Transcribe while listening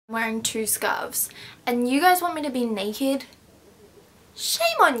wearing 2 scarves, and you guys want me to be naked?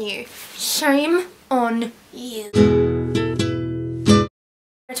 Shame on you. Shame on you.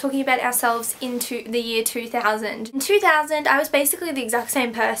 We're talking about ourselves into the year 2000. In 2000, I was basically the exact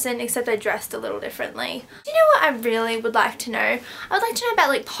same person, except I dressed a little differently. Do you know what I really would like to know? I would like to know about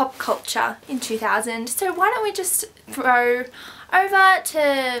like pop culture in 2000. So why don't we just throw over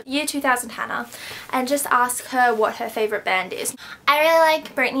to year 2000 Hannah and just ask her what her favourite band is. I really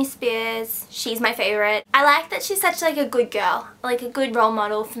like Britney Spears. She's my favourite. I like that she's such like a good girl, like a good role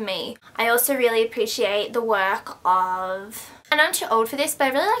model for me. I also really appreciate the work of, and I'm too old for this, but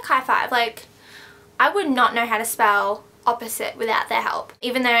I really like High Five. Like, I would not know how to spell opposite without their help,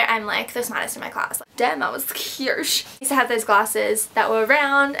 even though I'm like the smartest in my class. Like, damn, I was cute. I used to have those glasses that were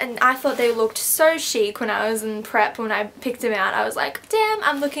round and I thought they looked so chic when I was in prep. When I picked them out, I was like, damn,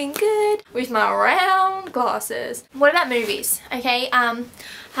 I'm looking good with my round glasses. What about movies? Okay, Hannah,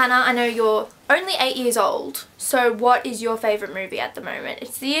 I know you're only 8 years old, so what is your favourite movie at the moment?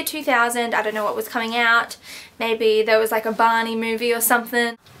 It's the year 2000, I don't know what was coming out. Maybe there was like a Barney movie or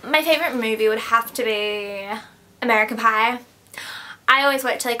something. My favourite movie would have to be American Pie. I always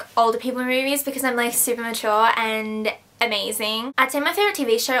watch like older people movies because I'm like super mature and amazing. I'd say my favourite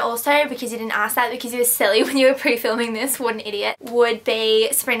TV show also, because you didn't ask that because you were silly when you were pre-filming this, what an idiot, would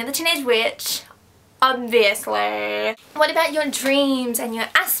be Sabrina the Teenage Witch. Obviously. What about your dreams and your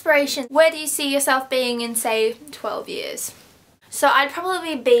aspirations? Where do you see yourself being in say 12 years? So I'd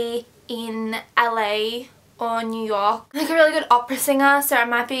probably be in LA or New York. Like a really good opera singer, so I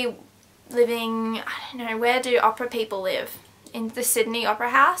might be living, I don't know, where do opera people live? In the Sydney Opera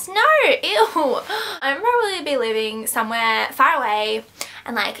House? No! Ew! I'd probably be living somewhere far away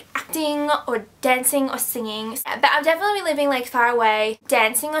and like acting or dancing or singing. But I'm definitely living like far away,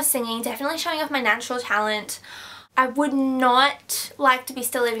 dancing or singing, definitely showing off my natural talent. I would not like to be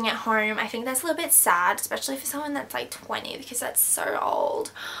still living at home. I think that's a little bit sad, especially for someone that's like 20, because that's so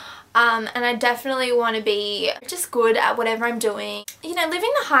old. And I definitely want to be just good at whatever I'm doing. You know,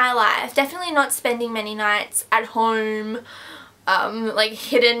 living the high life. Definitely not spending many nights at home, like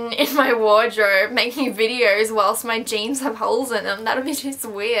hidden in my wardrobe, making videos whilst my jeans have holes in them. That would be just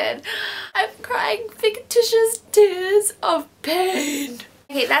weird. I'm crying fictitious tears of pain.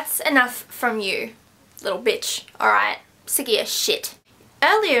 Okay, that's enough from you, little bitch. Alright, sick of your shit.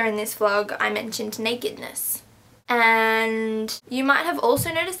 Earlier in this vlog, I mentioned nakedness. And you might have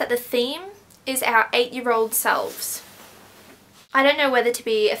also noticed that the theme is our 8-year-old selves. I don't know whether to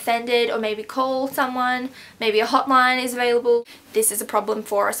be offended or maybe call someone. Maybe a hotline is available. This is a problem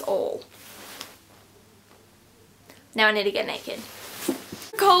for us all. Now I need to get naked.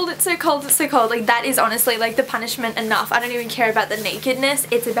 Cold, it's so cold, it's so cold. Like, that is honestly like the punishment enough. I don't even care about the nakedness.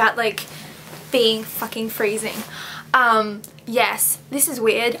 It's about like being fucking freezing. Yes, this is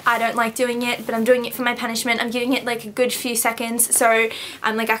weird. I don't like doing it, but I'm doing it for my punishment. I'm giving it like a good few seconds, so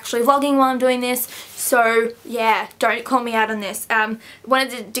I'm like actually vlogging while I'm doing this. So yeah, don't call me out on this. One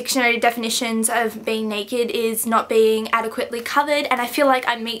of the dictionary definitions of being naked is not being adequately covered, and I feel like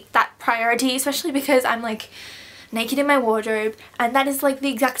I meet that priority, especially because I'm like naked in my wardrobe, and that is like the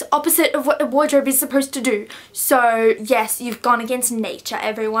exact opposite of what a wardrobe is supposed to do. So yes, you've gone against nature,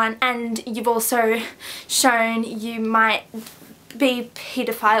 everyone, and you've also shown you might be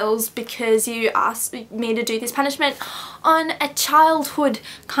pedophiles because you asked me to do this punishment on a childhood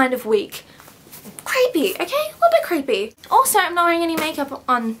kind of week. Creepy, okay? A little bit creepy. Also, I'm not wearing any makeup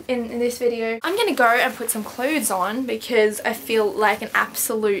on in this video. I'm gonna go and put some clothes on because I feel like an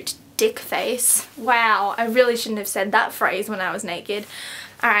absolute dick face. Wow, I really shouldn't have said that phrase when I was naked.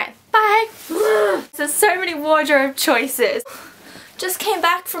 Alright, bye! There's so many wardrobe choices. Just came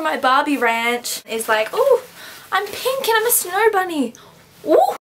back from my Barbie ranch. It's like, ooh, I'm pink and I'm a snow bunny. Ooh!